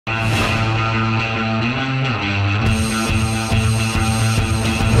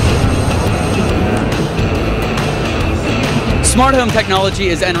Smart home technology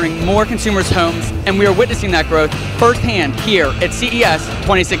is entering more consumers' homes, and we are witnessing that growth firsthand here at CES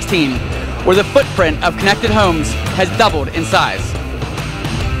 2016, where the footprint of connected homes has doubled in size.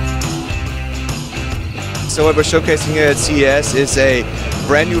 So what we're showcasing here at CES is a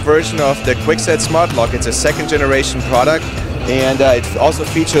brand new version of the Kwikset Smart Lock. It's a second generation product, and it also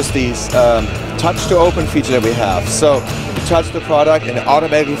features these touch to open feature that we have. So you touch the product and it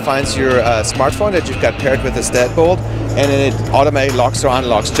automatically finds your smartphone that you've got paired with this deadbolt, and then it automatically locks or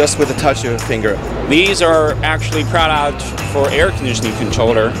unlocks just with a touch of your finger. These are actually products for air conditioning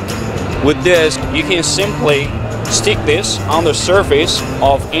controller. With this, you can simply stick this on the surface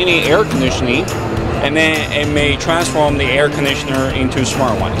of any air conditioning, and then it may transform the air conditioner into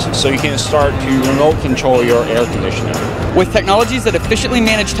smart ones. So you can start to remote control your air conditioner. With technologies that efficiently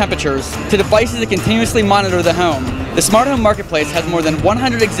manage temperatures to devices that continuously monitor the home, the smart home marketplace has more than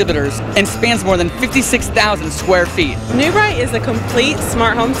 100 exhibitors and spans more than 56,000 square feet. Newbright is a complete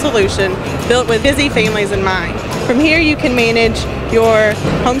smart home solution built with busy families in mind. From here you can manage your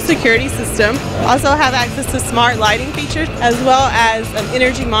home security system, also have access to smart lighting features as well as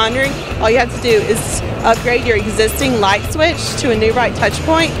energy monitoring. All you have to do is upgrade your existing light switch to a Newbright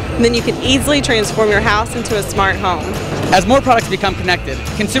touchpoint, and then you can easily transform your house into a smart home. As more products become connected,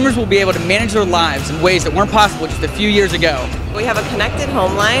 consumers will be able to manage their lives in ways that weren't possible just a few years ago. We have a connected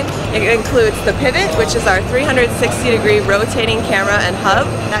home line. It includes the Pivot, which is our 360-degree rotating camera and hub.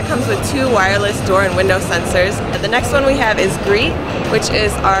 That comes with 2 wireless door and window sensors. And the next one we have is Greet, which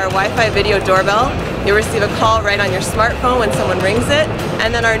is our Wi-Fi video doorbell. You'll receive a call right on your smartphone when someone rings it.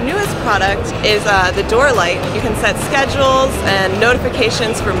 And then our newest product is the door light. You can set schedules and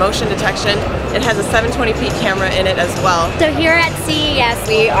notifications for motion detection. It has a 720p camera in it as well. So here at CES,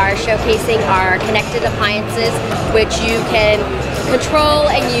 we are showcasing our connected appliances, which you can control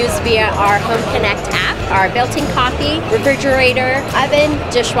and use via our Home Connect app, our built-in coffee, refrigerator, oven,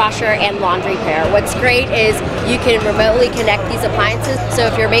 dishwasher, and laundry pair. What's great is you can remotely connect these appliances. So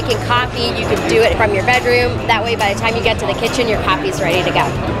if you're making coffee, you can do it from your bedroom. That way, by the time you get to the kitchen, your coffee's ready to go.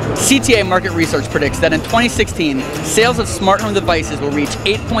 CTA Market Research predicts that in 2016, sales of smart home devices will reach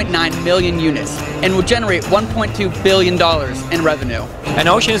 8.9 million units and will generate $1.2 billion in revenue.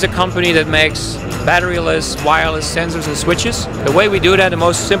 EnOcean is a company that makes batteryless, wireless sensors and switches. The way we do that, the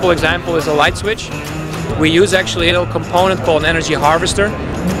most simple example is a light switch. We use actually a little component called an energy harvester.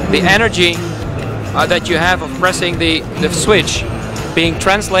 The energy that you have of pressing the switch being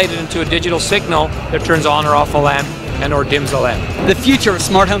translated into a digital signal that turns on or off a lamp and or dims a lamp. The future of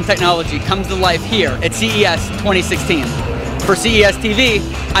smart home technology comes to life here at CES 2016. For CES TV,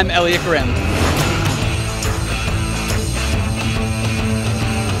 I'm Elliot Grimm.